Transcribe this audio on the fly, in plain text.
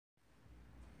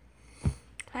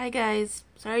Hi guys,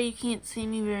 sorry you can't see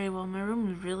me very well. My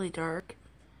room is really dark.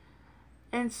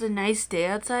 And it's a nice day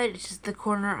outside, it's just the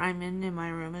corner I'm in my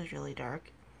room is really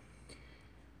dark.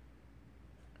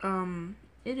 It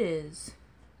is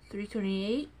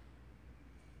 3:28.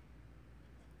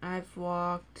 I've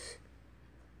walked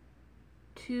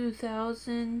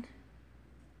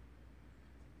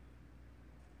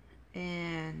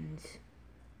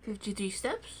 2,053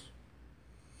 steps.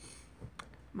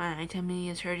 My tummy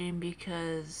is hurting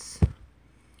because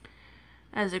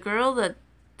as a girl, that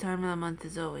time of the month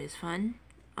is always fun.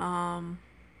 So I'm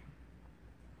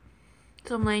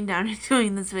laying down and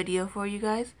doing this video for you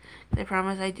guys. I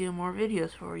promise I do more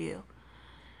videos for you.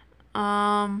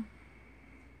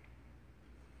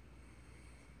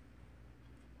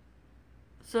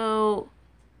 So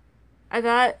I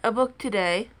got a book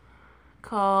today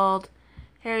called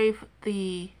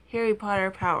The Harry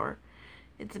Potter Power.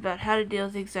 It's about how to deal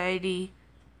with anxiety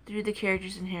through the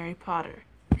characters in Harry Potter.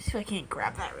 Let's see if I can't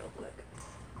grab that real quick.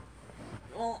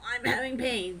 Well, I'm having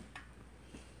pain.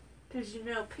 Because you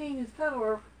know, pain is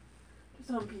power to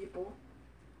some people.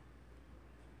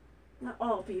 Not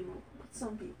all people, but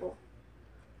some people.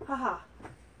 Haha.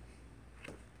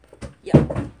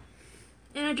 Yeah.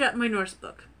 And I dropped my Norse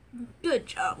book. Good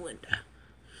job, Linda.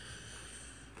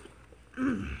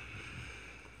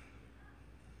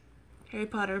 Harry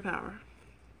Potter Power.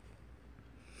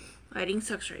 Lighting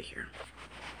sucks right here.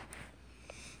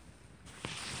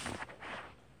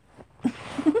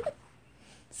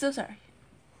 So sorry.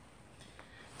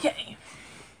 Okay.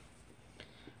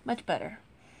 Much better.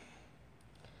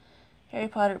 Harry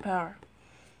Potter Power.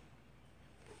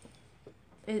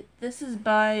 This is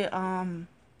by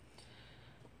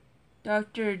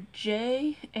Dr.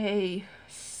 J.A.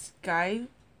 Skyley?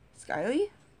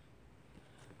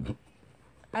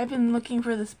 I've been looking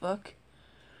for this book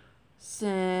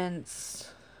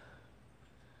since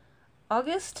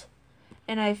August,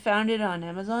 and I found it on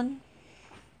Amazon,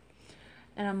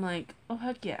 and I'm like, oh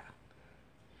heck yeah.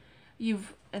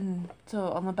 So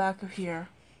on the back of here,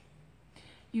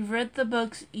 you've read the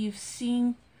books, you've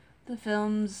seen the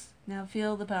films, now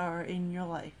feel the power in your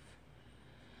life.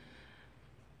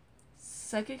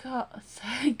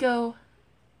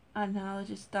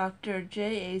 Psychoanalyst Dr.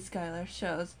 J.A. Schuyler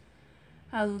shows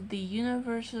how the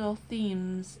universal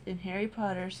themes in Harry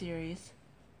Potter series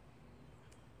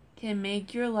can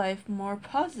make your life more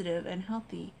positive and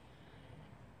healthy,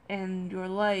 and your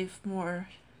life more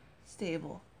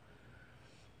stable.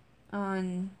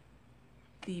 On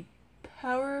the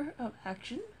power of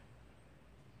action,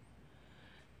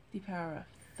 the power of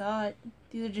thought.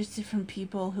 These are just different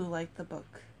people who like the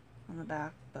book on the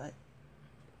back, but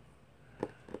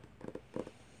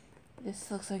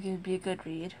this looks like it would be a good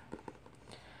read.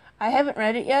 I haven't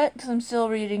read it yet because I'm still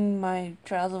reading my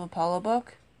Trials of Apollo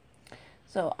book,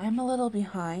 so I'm a little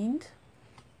behind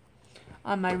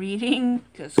on my reading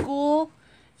because school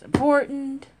is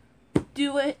important.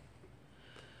 Do it.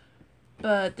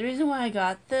 But the reason why I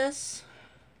got this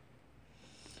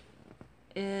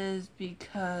is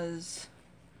because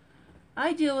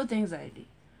I deal with anxiety.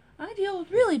 I deal with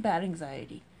really bad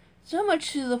anxiety. So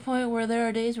much to the point where there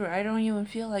are days where I don't even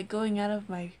feel like going out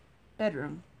of my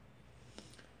bedroom.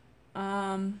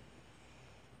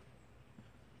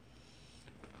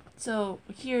 So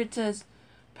here it says,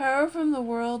 power from the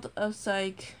world of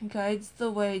psych guides the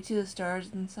way to the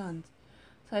stars and suns.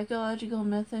 Psychological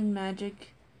myth and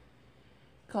magic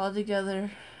called together,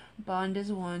 bond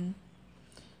as one.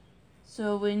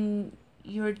 So when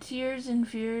your tears and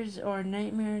fears or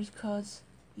nightmares cause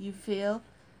you fail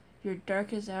your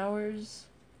darkest hours,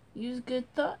 use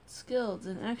good thoughts, skills,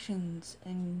 and actions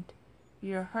and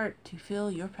your heart to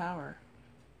feel your power.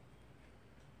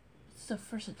 It's the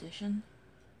first edition.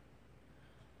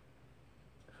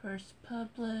 First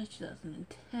published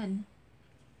 2010.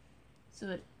 So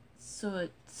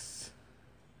it's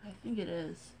I think it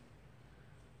is.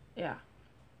 Yeah.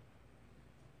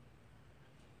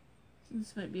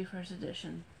 This might be first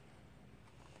edition.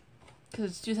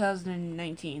 Because it's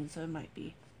 2019, so it might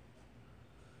be.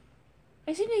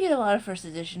 I seem to get a lot of first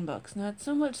edition books, not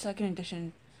so much second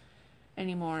edition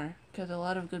anymore, because a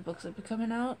lot of good books have been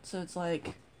coming out, so it's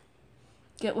like,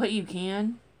 get what you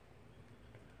can.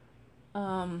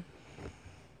 I'm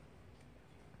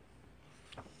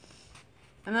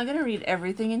not gonna read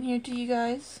everything in here to you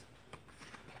guys,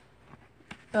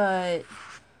 but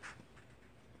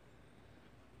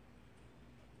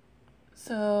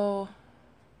so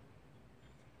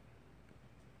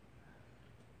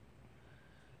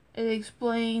it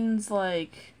explains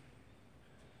like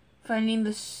finding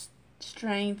the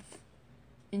strength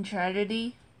in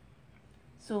tragedy.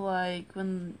 So like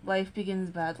when life begins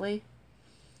badly,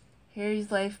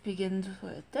 Harry's life begins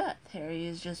with death. Harry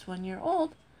is just 1 year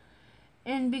old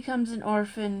and becomes an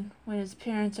orphan when his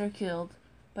parents are killed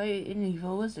by an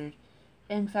evil wizard.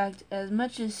 In fact, as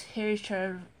much as Harry's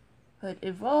childhood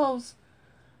evolves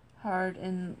hard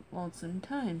and lonesome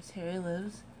times, Harry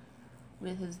lives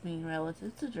with his main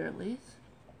relatives, the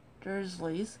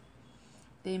Dursleys.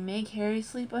 They make Harry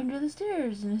sleep under the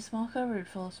stairs in a small cupboard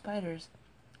full of spiders.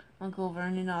 Uncle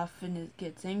Vernon often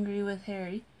gets angry with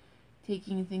Harry,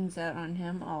 taking things out on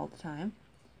him all the time.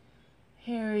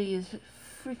 Harry is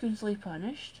frequently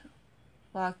punished,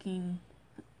 locking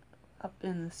up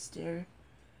in the stair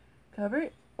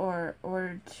cupboard, or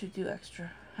ordered to do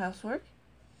extra housework.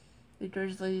 The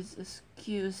Dursleys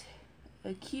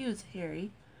accuse Harry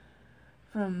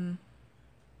from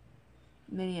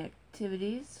many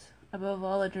activities. Above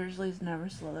all, the Dursleys never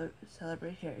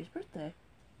celebrate Harry's birthday.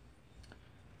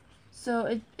 So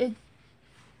and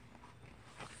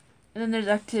then there's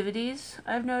activities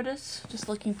I've noticed, just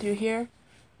looking through here.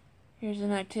 Here's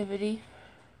an activity.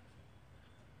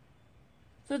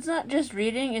 So it's not just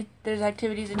reading, there's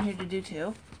activities in here to do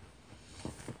too.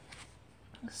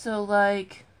 So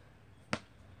like,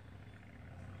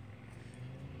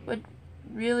 what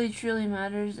really truly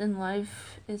matters in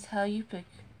life is how you pick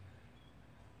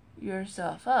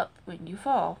yourself up when you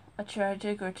fall. A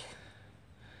tragic or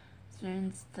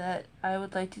experience that I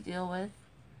would like to deal with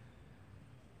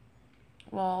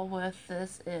while with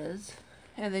this is,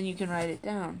 and then you can write it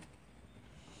down.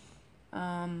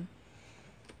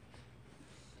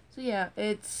 So yeah,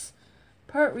 it's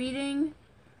part reading,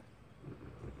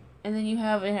 and then you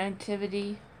have an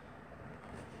activity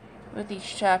with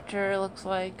each chapter, it looks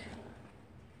like.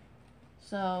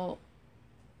 So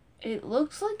it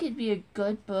looks like it'd be a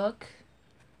good book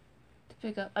to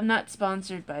pick up. I'm not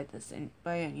sponsored by this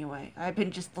by any way. I've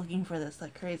been just looking for this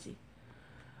like crazy.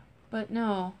 But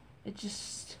no, it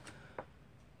just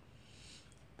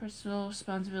personal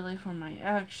responsibility for my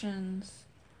actions.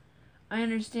 I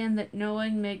understand that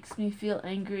knowing makes me feel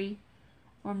angry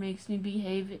or makes me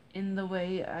behave in the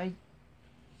way I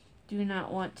do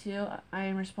not want to. I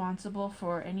am responsible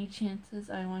for any chances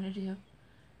I want to do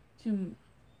to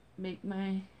make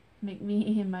me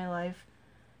in my life.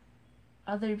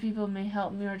 Other people may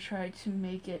help me or try to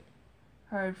make it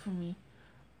hard for me,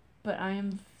 but I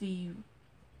am the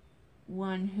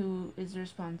one who is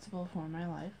responsible for my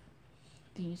life.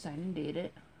 Then you sign and date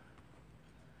it.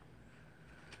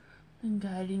 And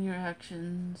guiding your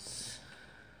actions.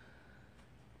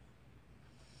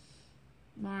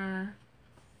 More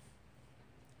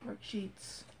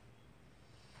worksheets.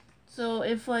 So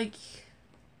if like,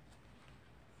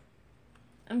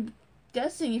 I'm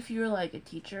guessing if you're like a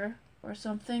teacher or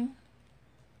something,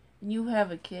 and you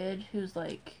have a kid who's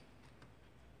like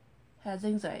has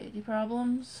anxiety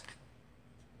problems,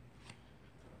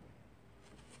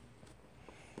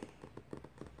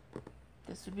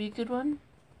 this would be a good one.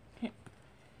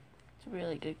 It's a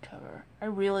really good cover. I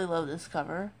really love this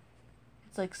cover.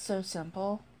 It's like so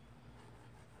simple.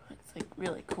 It's like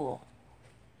really cool.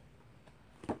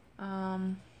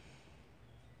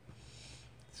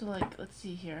 So like, let's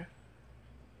see here.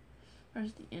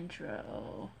 Where's the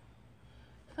intro?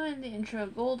 Find the intro,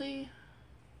 Goldie.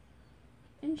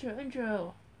 Intro.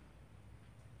 Intro.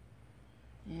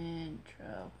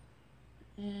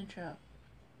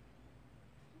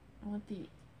 I want the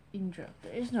intro.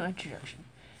 There is no introduction.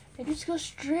 It just goes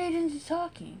straight into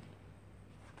talking.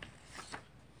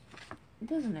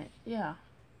 Doesn't it? Yeah.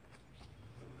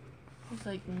 It's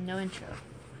like no intro.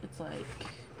 It's like,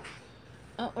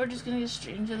 oh, we're just gonna get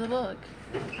straight into the book.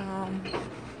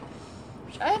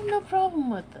 Which I have no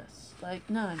problem with this. Like,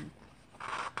 none.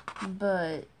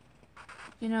 But,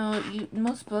 you know,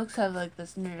 most books have like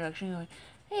this introduction going,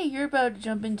 hey, you're about to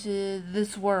jump into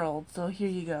this world, so here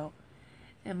you go.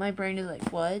 And my brain is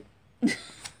like, what?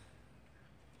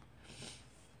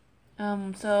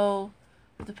 So,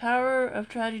 the power of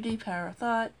tragedy, power of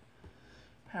thought,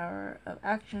 power of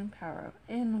action, power of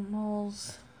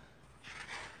animals.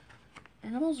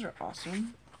 Animals are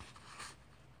awesome.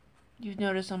 You've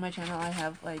noticed on my channel I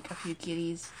have like a few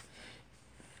kitties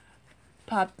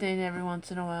popped in every once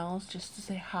in a while just to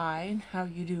say hi and how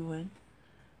you doing.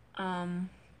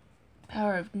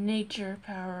 Power of nature,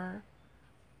 power,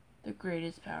 the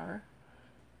greatest power.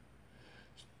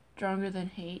 Stronger than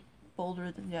hate,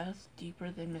 bolder than death,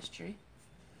 deeper than mystery.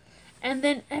 And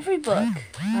then every book,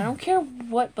 I don't care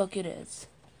what book it is,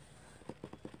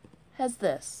 has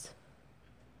this.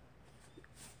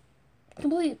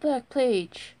 Complete black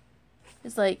page.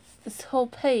 It's like, this whole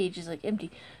page is like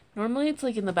empty. Normally it's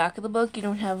like in the back of the book, you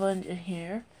don't have one in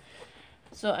here.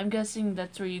 So I'm guessing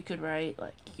that's where you could write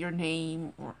like your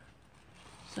name or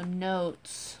some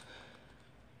notes.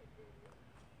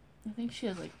 I think she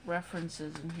has like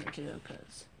references in here too,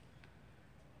 because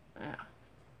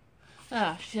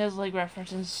she has like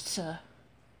references to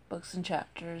books and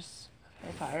chapters,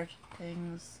 Harry Potter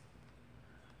things.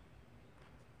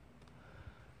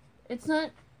 It's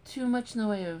not too much in the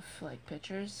way of like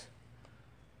pictures.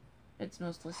 It's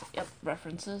mostly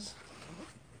references.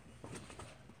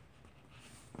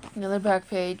 Another back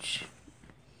page.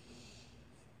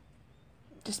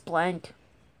 Just blank.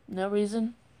 No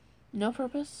reason. No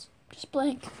purpose. Just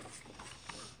blank.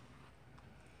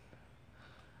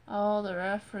 All the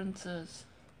references.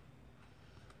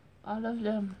 All of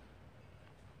them.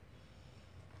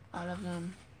 All of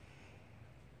them.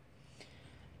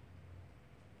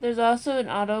 There's also an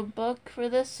audio book for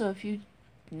this, so if you're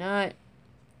not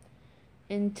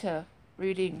into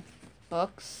reading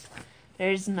books,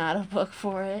 there's not a book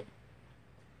for it.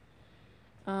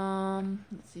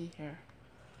 Let's see here.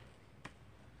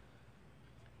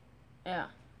 Yeah,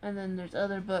 and then there's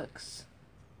other books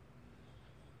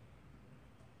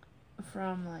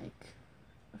from like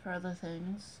for other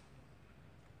things.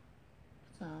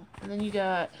 So, and then you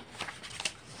got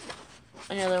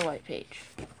another white page.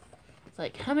 It's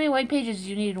like, how many white pages do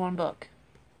you need in one book?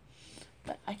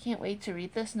 But I can't wait to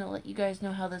read this and I'll let you guys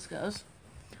know how this goes.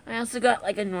 I also got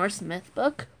like a Norse myth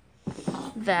book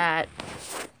that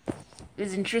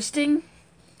is interesting.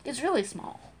 It's really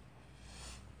small,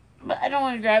 but I don't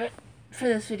want to grab it for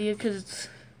this video because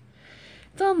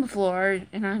it's on the floor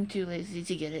and I'm too lazy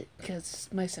to get it because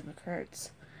my stomach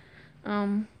hurts.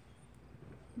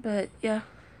 But yeah,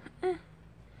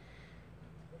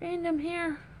 random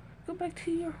here. Go back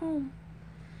to your home.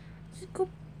 Just go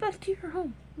back to your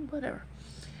home. Whatever.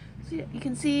 So yeah, you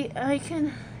can see I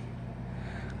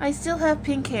still have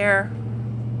pink hair.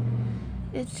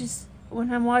 It's just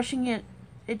when I'm washing it,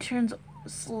 it turns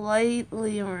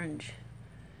slightly orange.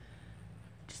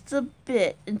 Just a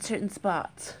bit in certain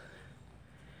spots.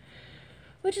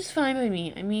 Which is fine by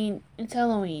me. I mean, it's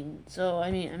Halloween, so I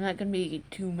mean, I'm not gonna be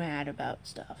too mad about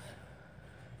stuff.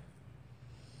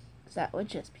 Because that would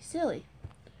just be silly.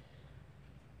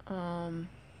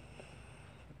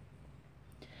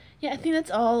 Yeah, I think that's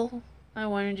all I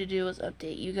wanted to do was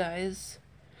update you guys.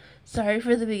 Sorry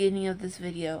for the beginning of this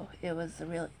video.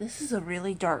 This is a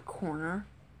really dark corner.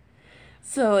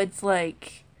 So it's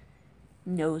like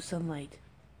no sunlight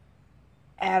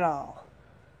at all.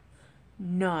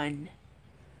 None.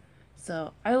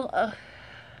 So I'll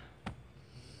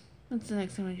what's the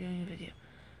next time I'm doing a video?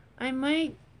 I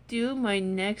might do my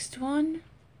next one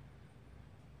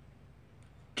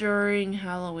during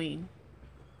Halloween.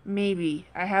 Maybe.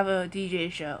 I have a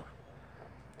DJ show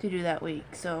to do that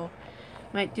week, so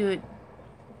might do it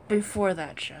before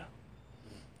that show.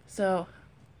 So,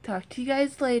 talk to you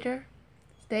guys later.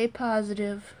 Stay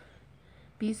positive,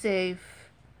 be safe,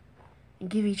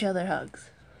 and give each other hugs.